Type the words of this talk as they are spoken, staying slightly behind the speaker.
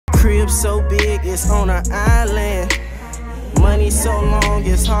Crib so big, it's on an island. Money so long,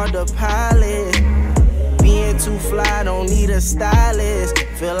 it's hard to pilot. Being too fly, don't need a stylist.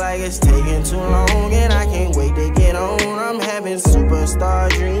 Feel like it's taking too long and I can't wait to get on. I'm having superstar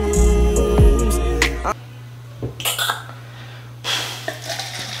dreams.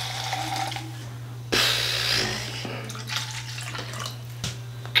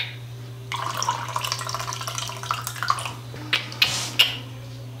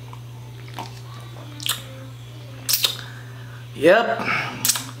 Yep.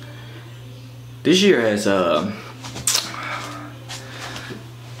 This year has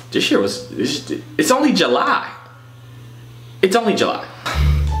it's only July. It's only July.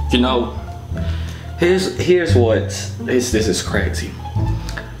 You know, this is crazy.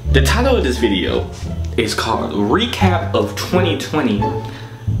 The title of this video is called Recap of 2020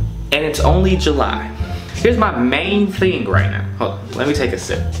 and it's only July. Here's my main thing right now. Hold on, let me take a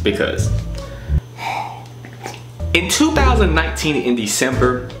sip because in 2019 in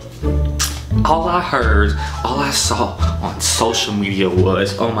December, all I heard, all I saw on social media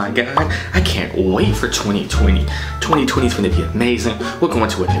was, oh my God, I can't wait for 2020. 2020 is gonna be amazing. We're going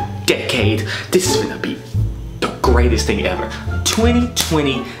to a new decade. This is gonna be the greatest thing ever.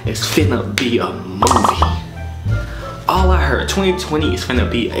 2020 is finna be a movie. All I heard, 2020 is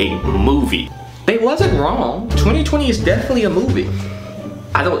finna be a movie. They wasn't wrong. 2020 is definitely a movie.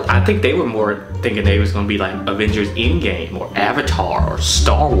 I think they were more thinking they was gonna be like Avengers Endgame or Avatar or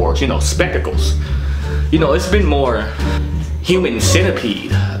Star Wars, you know, spectacles. You know, it's been more Human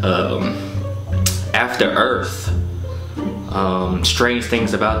Centipede, After Earth, Strange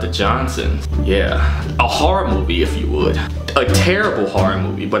Things About the Johnsons. Yeah, a horror movie if you would. A terrible horror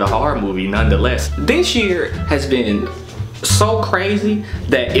movie, but a horror movie nonetheless. This year has been so crazy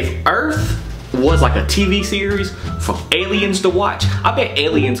that if Earth was like a TV series for aliens to watch, I bet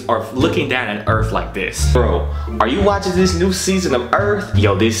aliens are looking down at Earth like this. Bro, are you watching this new season of Earth?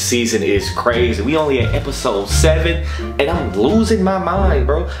 Yo, this season is crazy. We only at episode 7 and I'm losing my mind,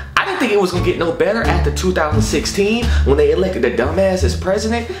 bro. I didn't think it was gonna get no better after 2016 when they elected the dumbass as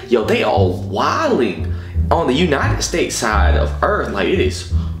president. Yo, they are wilding on the United States side of Earth. Like, it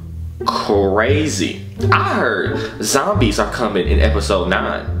is crazy. I heard zombies are coming in episode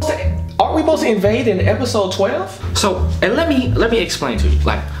 9. Aren't we supposed to invade in episode 12? So, and let me explain to you.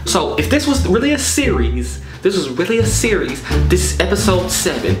 Like, so if this was really a series, this is episode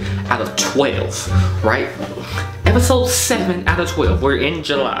 7 out of 12, right? Episode 7 out of 12, we're in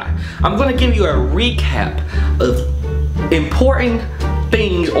July. I'm gonna give you a recap of important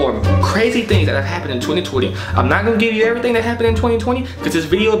things or crazy things that have happened in 2020. I'm not gonna give you everything that happened in 2020 because this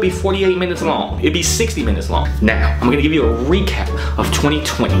video would be 48 minutes long. It'd be 60 minutes long. Now, I'm gonna give you a recap of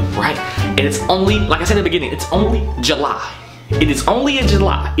 2020, right? And it's only, like I said at the beginning, it's only July. It is only in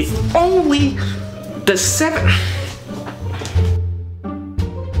July. It's only the 7th.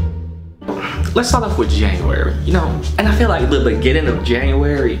 Let's start off with January, you know, and I feel like the beginning of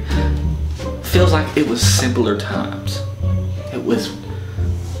January feels like it was simpler times. It was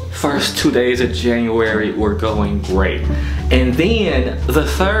first 2 days of January were going great. And then the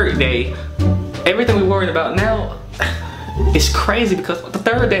 3rd day, everything we worried about now is crazy because the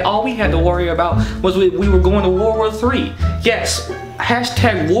 3rd day, all we had to worry about was we were going to World War III. Yes,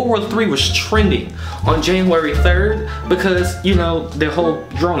 hashtag World War III was trending on January 3rd because, you know, the whole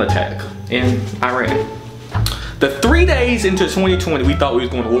drone attack in Iran. The 3 days into 2020, we thought we was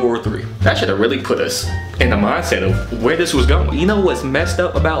going to World War III. That should have really put us in the mindset of where this was going. You know what's messed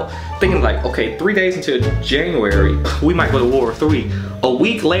up about thinking like, okay, 3 days into January, we might go to World War III. A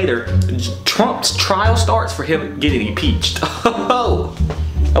week later, Trump's trial starts for him getting impeached. Oh,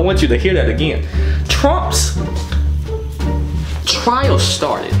 I want you to hear that again. Trump's trial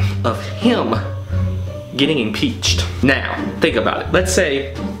started of him getting impeached. Now, think about it. Let's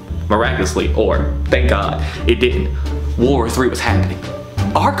say, miraculously, or thank God it didn't, World War III was happening.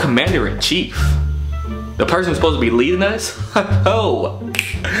 Our commander-in-chief, the person who's supposed to be leading us, oh,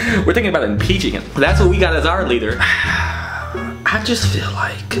 we're thinking about impeaching him. That's what we got as our leader. I just feel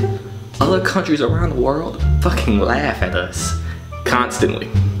like other countries around the world fucking laugh at us constantly.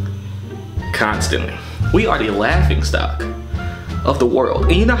 Constantly. We are the laughing stock of the world.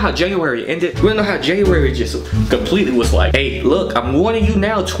 And you know how January ended? You know how January just completely was like, hey, look, I'm warning you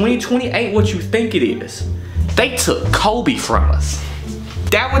now, 2020 ain't what you think it is. They took Kobe from us.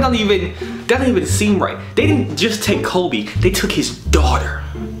 That one don't even seem right. They didn't just take Kobe, they took his daughter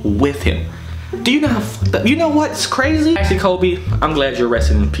with him. Do you know how, you know what's crazy? Actually, Kobe, I'm glad you're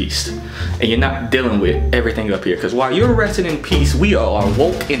resting in peace. And you're not dealing with everything up here. Because while you're resting in peace, we are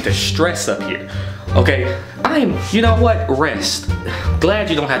woke into stress up here. Okay, you know what? Rest. Glad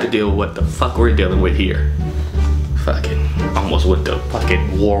you don't have to deal with what the fuck we're dealing with here. Fucking almost with the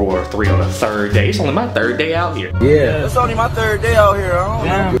fucking World War III on the 3rd day. It's only my 3rd day out here. Yeah. It's only my 3rd day out here.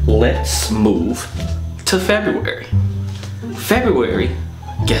 I don't know. Let's move to February. February,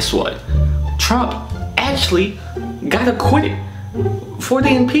 guess what? Trump actually got acquitted for the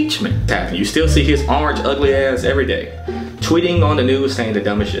impeachment. You still see his orange ugly ass every day, tweeting on the news saying the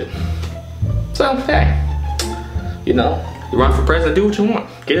dumbest shit. So, hey, you know, you run for president, do what you want.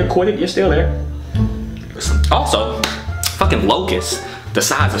 Get acquitted, you're still there. Also, fucking locusts, the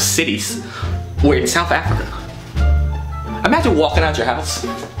size of cities, were in South Africa. Imagine walking out your house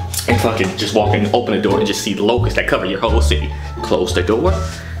and fucking just walking, open the door and just see the locusts that cover your whole city. Close the door,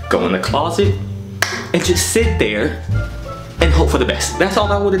 go in the closet, and just sit there and hope for the best. That's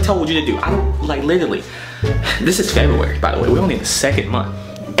all I would have told you to do. I don't, like, literally. This is February, by the way. We're only in the 2nd month.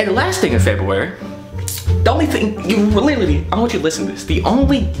 And the last thing in February, the only thing, you literally, I want you to listen to this. The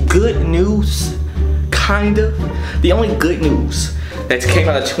only good news, kind of, the only good news that came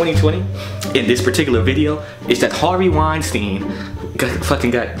out of 2020 in this particular video is that Harvey Weinstein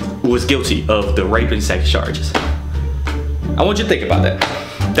was guilty of the rape and sex charges. I want you to think about that.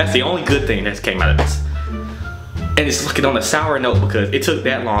 That's the only good thing that came out of this. And it's looking on a sour note because it took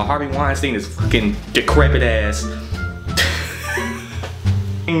that long. Harvey Weinstein is fucking decrepit ass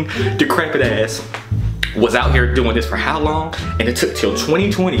was out here doing this for how long? And it took till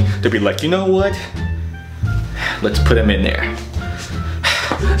 2020 to be like, you know what? Let's put him in there.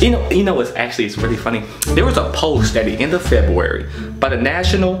 You know what's actually, it's really funny. There was a post at the end of February by the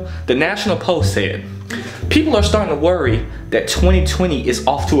National Post said, people are starting to worry that 2020 is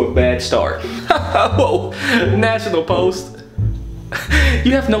off to a bad start. Whoa, National Post.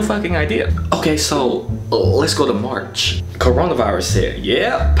 You have no fucking idea. Okay, so let's go to March. Coronavirus said,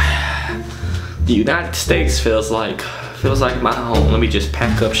 yep, the United States feels like my home. Let me just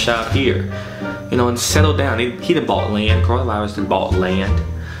pack up shop here, you know, and settle down. He done bought land. Coronavirus done bought land.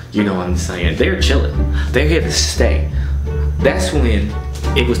 You know what I'm saying? They're chilling. They're here to stay. That's when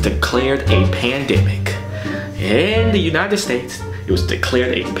it was declared a pandemic. In the United States, it was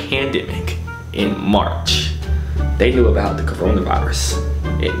declared a pandemic in March. They knew about the coronavirus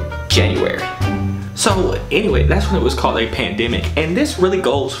in January. So anyway, that's when it was called a pandemic. And this really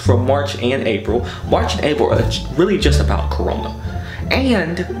goes from March and April. March and April are really just about corona.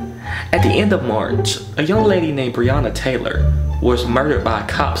 And at the end of March, a young lady named Breonna Taylor was murdered by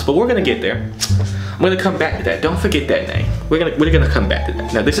cops. But we're gonna get there. I'm gonna come back to that. Don't forget that name. We're gonna come back to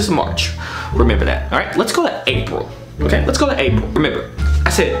that. Now this is March. Remember that. All right, let's go to April. Okay, let's go to April. Remember, I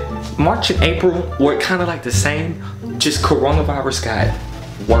said March and April were kind of like the same, just coronavirus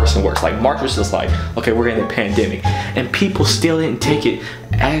got worse and worse. Like March was just like, okay, we're in a pandemic, and people still didn't take it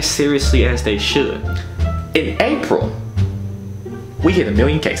as seriously as they should. In April, we hit 1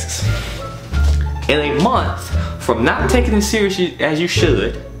 million cases. In a month, from not taking it seriously as you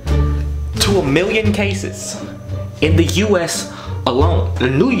should, to 1 million cases in the US alone.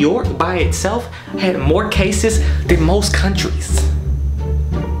 New York by itself had more cases than most countries.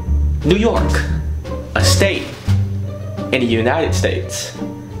 New York, a state in the United States,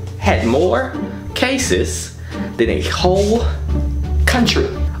 had more cases than a whole country.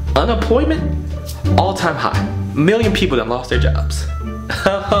 Unemployment, all-time high. 1 million people that lost their jobs.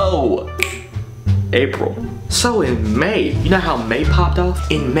 Oh, April. So in May, you know how May popped off?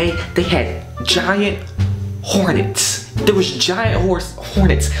 In May, they had giant hornets. There was giant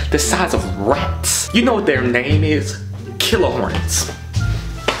hornets the size of rats. You know what their name is? Killer hornets.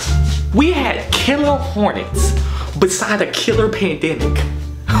 We had killer hornets beside a killer pandemic.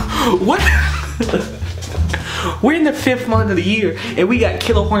 What? We're in the 5th month of the year and we got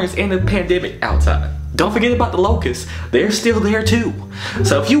killer hornets and a pandemic outside. Don't forget about the locusts. They're still there too.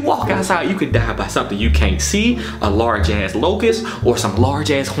 So if you walk outside, you could die by something you can't see, a large ass locust or some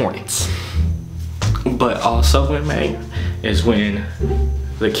large ass hornets. But also in May is when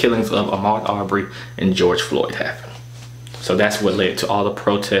the killings of Ahmaud Arbery and George Floyd happened. So that's what led to all the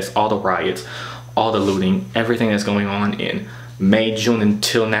protests, all the riots, all the looting, everything that's going on in May, June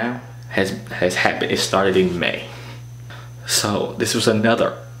until now has happened. It started in May. So this was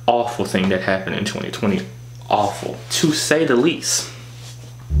another awful thing that happened in 2020. Awful, to say the least.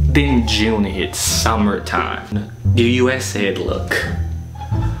 Then June hit, summertime. The US said, look,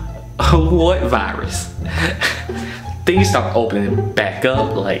 what virus? Things start opening back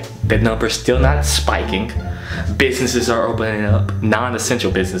up, like the number's still not spiking. Businesses are opening up,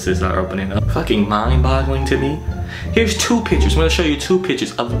 non-essential businesses are opening up. Fucking mind-boggling to me. Here's 2 pictures. I'm gonna show you 2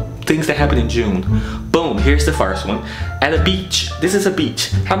 pictures of things that happened in June. Boom, here's the first one. At a beach. This is a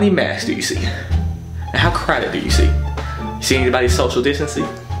beach. How many masks do you see? And how crowded do you see? You see anybody social distancing?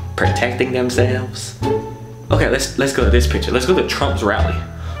 Protecting themselves? Okay, let's go to this picture. Let's go to Trump's rally.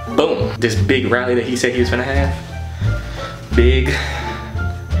 Boom. This big rally that he said he was gonna have. Big.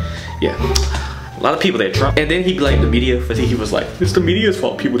 Yeah. A lot of people there, Trump. And then he blamed the media for he was like, it's the media's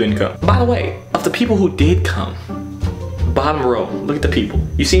fault people didn't come. By the way, of the people who did come, bottom row, look at the people.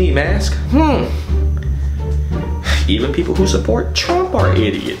 You see any masks? Even people who support Trump are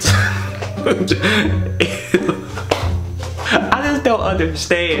idiots. I just don't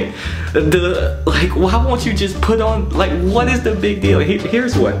understand like, why won't you just put on, like, what is the big deal?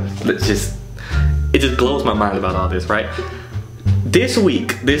 Here's what, it just blows my mind about all this, right? This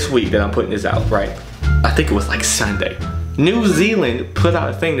week that I'm putting this out, right? I think it was like Sunday. New Zealand put out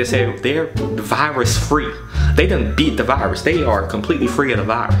a thing that said they're virus free. They done beat the virus. They are completely free of the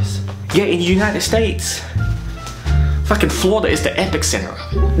virus. Yeah, in the United States, fucking Florida is the epicenter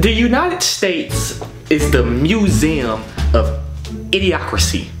of it. The United States is the museum of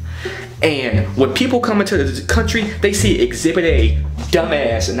idiocracy. And when people come into the country, they see Exhibit A,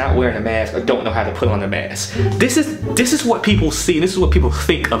 dumbass, and not wearing a mask, or don't know how to put on a mask. This is what people see, this is what people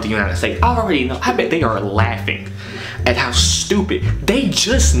think of the United States. I already know, I bet they are laughing at how stupid. They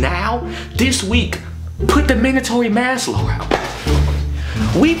just now, this week, put the mandatory mask law out.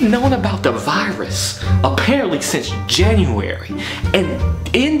 We've known about the virus apparently since January, and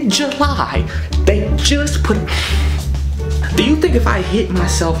in July, they just put. Do you think if I hit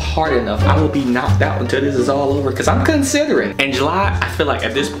myself hard enough, I will be knocked out until this is all over? Because I'm considering. In July, I feel like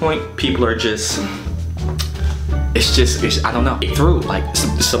at this point, people are just, I don't know, through. Like,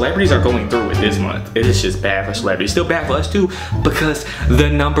 celebrities are going through it this month. It is just bad for celebrities. Still bad for us too, because the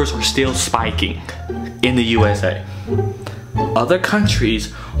numbers are still spiking in the USA. Other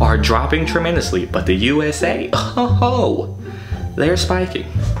countries are dropping tremendously, but the USA, oh, they're spiking.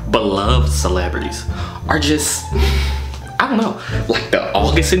 Beloved celebrities are just, I don't know, like the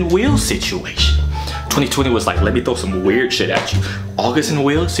August and Will situation. 2020 was like, let me throw some weird shit at you. August and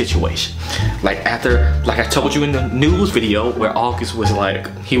Will situation. Like after, like I told you in the news video where August was like,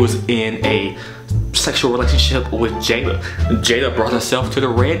 he was in a sexual relationship with Jada. Jada brought herself to the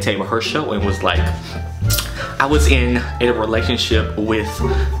red table, her show, and was like, I was in a relationship with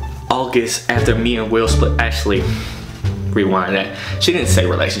August after me and Will split. Actually, rewind that. She didn't say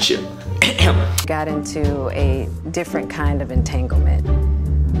relationship. Got into a different kind of entanglement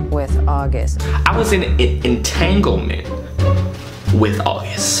with August. I was in an entanglement with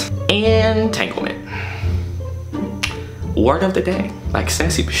August. Entanglement. Word of the day, like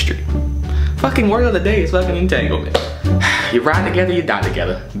Sesame Street. Fucking word of the day is fucking entanglement. You ride together, you die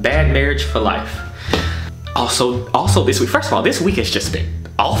together. Bad marriage for life. Also this week, first of all, this week has just been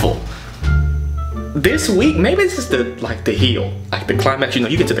awful. This week, maybe this is the heel, like the climax. You know,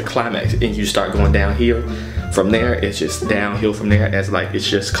 you get to the climax and you start going downhill. From there, it's just downhill from there as like it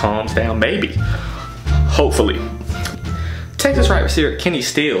just calms down, maybe. Hopefully. Texas wide receiver Kenny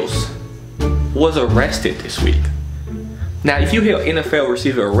Stills was arrested this week. Now, if you hear NFL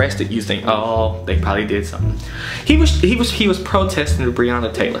receiver arrested, you think, oh, they probably did something. He was protesting to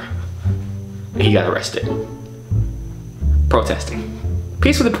Breonna Taylor. And he got arrested. Protesting.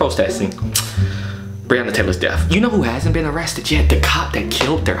 Peacefully protesting Breonna Taylor's death. You know who hasn't been arrested yet? The cop that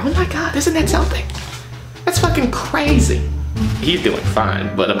killed her. Oh my God, isn't that something? That's fucking crazy. He's doing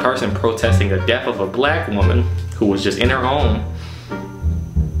fine, but a person protesting the death of a black woman who was just in her home.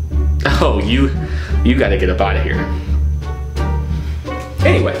 Oh, you gotta get up out of here.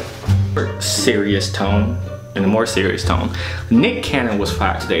 Anyway, serious tone. In a more serious tone, Nick Cannon was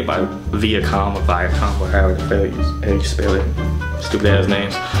fired today by Viacom or Viacom or however you spell it. Stupid ass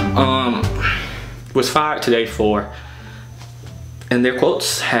names. Was fired today for, in their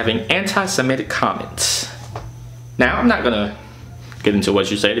quotes, having anti-Semitic comments. Now, I'm not gonna get into what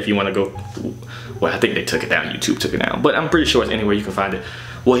you said. If you want to go, well, I think they took it down. YouTube took it down, but I'm pretty sure it's anywhere you can find it.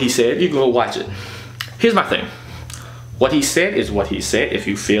 What he said, you can go watch it. Here's my thing. What he said is what he said. If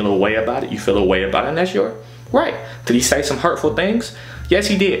you feel a way about it, you feel a way about it, and that's your right. Did he say some hurtful things? Yes,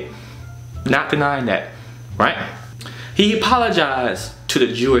 he did. Not denying that, right? He apologized to the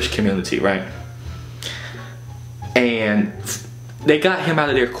Jewish community, right? And they got him out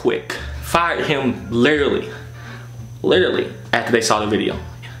of there quick. Fired him literally after they saw the video.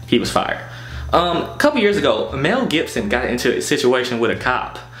 He was fired. A couple years ago, Mel Gibson got into a situation with a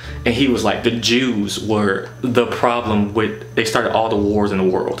cop. And he was like, the Jews were the problem with, they started all the wars in the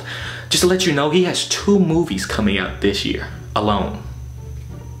world. Just to let you know, he has 2 movies coming out this year alone.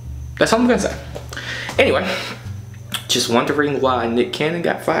 That's all I'm gonna say. Anyway, just wondering why Nick Cannon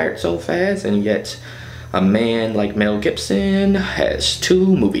got fired so fast, and yet a man like Mel Gibson has 2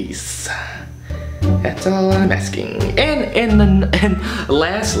 movies. That's all I'm asking. And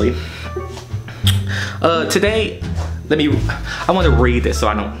lastly, today, I want to read this so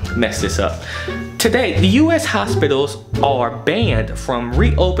I don't mess this up. Today, the US hospitals are banned from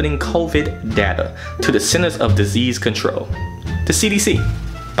reopening COVID data to the Centers of Disease Control, the CDC,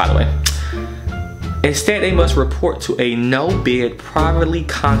 by the way. Instead, they must report to a no-bid, privately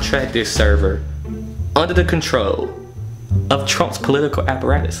contracted server under the control of Trump's political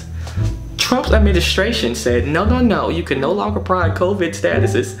apparatus. Trump's administration said, no, you can no longer provide COVID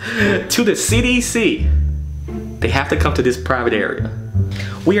statuses to the CDC. They have to come to this private area.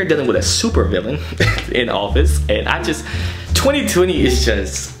 We are dealing with a supervillain in office, and 2020 is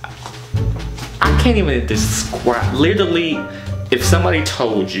just, I can't even describe. Literally, if somebody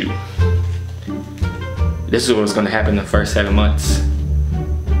told you this is what's gonna happen in the first 7 months,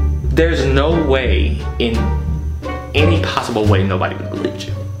 there's no way, in any possible way, nobody would believe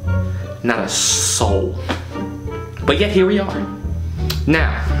you. Not a soul. But yet here we are.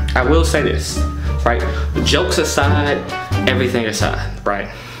 Now, I will say this, right? Jokes aside, everything aside, right?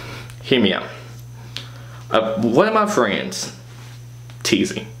 Hear me out. One of my friends,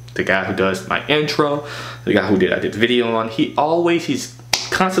 Teezy, the guy who does my intro, the guy who I did the video on, he's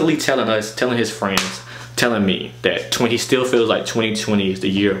constantly telling his friends, telling me that he still feels like 2020 is the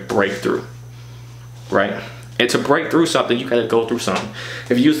year of breakthrough, right? And to break through something, you gotta go through something.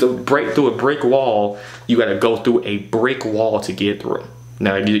 If you used to break through a brick wall, you gotta go through a brick wall to get through.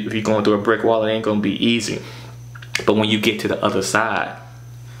 Now, if you're going through a brick wall, it ain't gonna be easy. But when you get to the other side,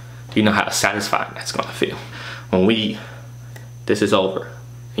 you know how satisfying that's gonna feel. When this is over,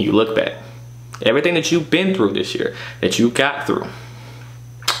 and you look back, everything that you've been through this year, that you got through,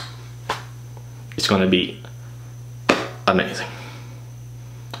 it's gonna be amazing.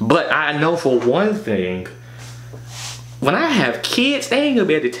 But I know for one thing, when I have kids, they ain't gonna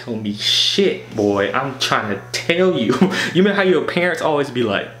be able to tell me shit, boy. I'm trying to tell you. You remember how your parents always be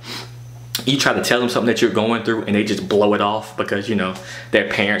like, you try to tell them something that you're going through and they just blow it off because, you know, they're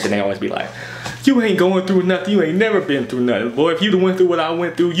parents, and they always be like, you ain't going through nothing. You ain't never been through nothing. Boy, if you'd went through what I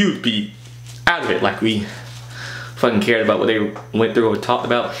went through, you'd be out of it. Like we fucking cared about what they went through or talked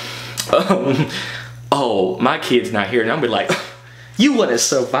about. Oh, my kid's not here, and I'm be like, you would have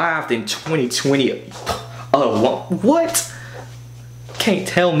survived in 2020. What? Can't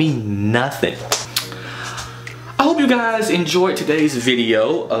tell me nothing. I hope you guys enjoyed today's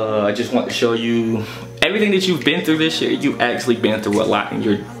video. I just want to show you everything that you've been through this year. You've actually been through a lot, and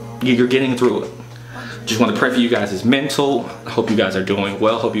you're getting through it. Just want to pray for you guys' mental. I hope you guys are doing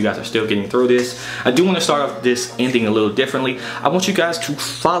well. Hope you guys are still getting through this. I do want to start off this ending a little differently. I want you guys to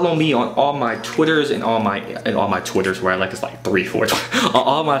follow me on all my Twitters and all my Twitters, where it's like 3, 4. On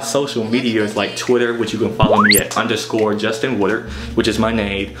all my social medias, like Twitter, which you can follow me at _ Woodard, which is my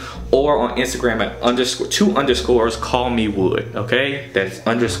name, or on Instagram at _2_ call me Wood. Okay, that's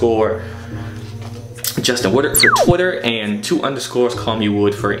 _ Justin Woodard for Twitter and 2_ call me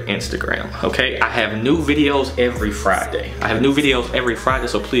Wood for Instagram. Okay, I have new videos every Friday.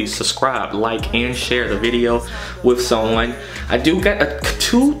 So please subscribe, like, and share the video with someone. I do got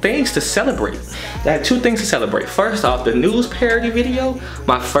 2 things to celebrate. I have 2 things to celebrate. First off, the news parody video,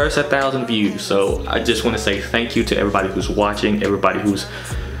 my first 1,000 views. So I just want to say thank you to everybody who's watching, everybody who's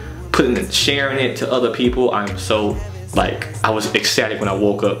sharing it to other people. I'm so, I was ecstatic when I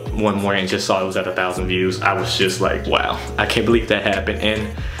woke up one morning and just saw it was at 1,000 views. I was just like, wow, I can't believe that happened.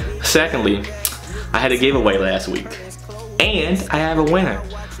 And secondly, I had a giveaway last week, and I have a winner.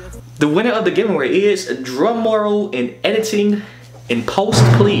 The winner of the giveaway is drum roll in editing and post,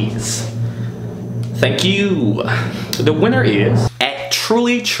 please. Thank you. The winner is at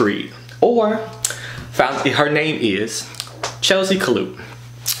Truly Tree, or her name is Chelsea Kalute.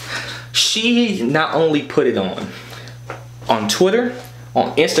 She not only put it on Twitter,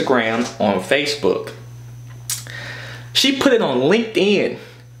 on Instagram, on Facebook. She put it on LinkedIn.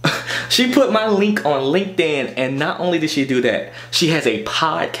 She put my link on LinkedIn, and not only did she do that, she has a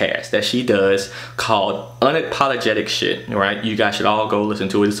podcast that she does called Unapologetic Shit, right? You guys should all go listen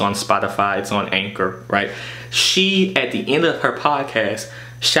to it. It's on Spotify, it's on Anchor, right? She, at the end of her podcast,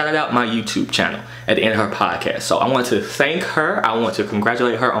 shouted out my YouTube channel at the end of her podcast. So I want to thank her. I want to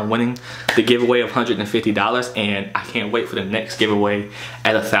congratulate her on winning the giveaway of $150, and I can't wait for the next giveaway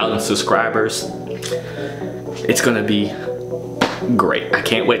at 1,000 subscribers. It's gonna be great. I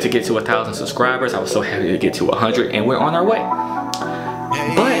can't wait to get to 1,000 subscribers. I was so happy to get to 100, and we're on our way.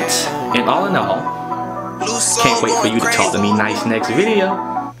 But in all, can't wait for you to talk to me nice next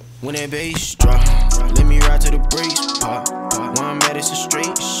video. When that bass drop, let me ride to the brakes pop. One med, it's a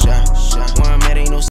straight shot. One med ain't no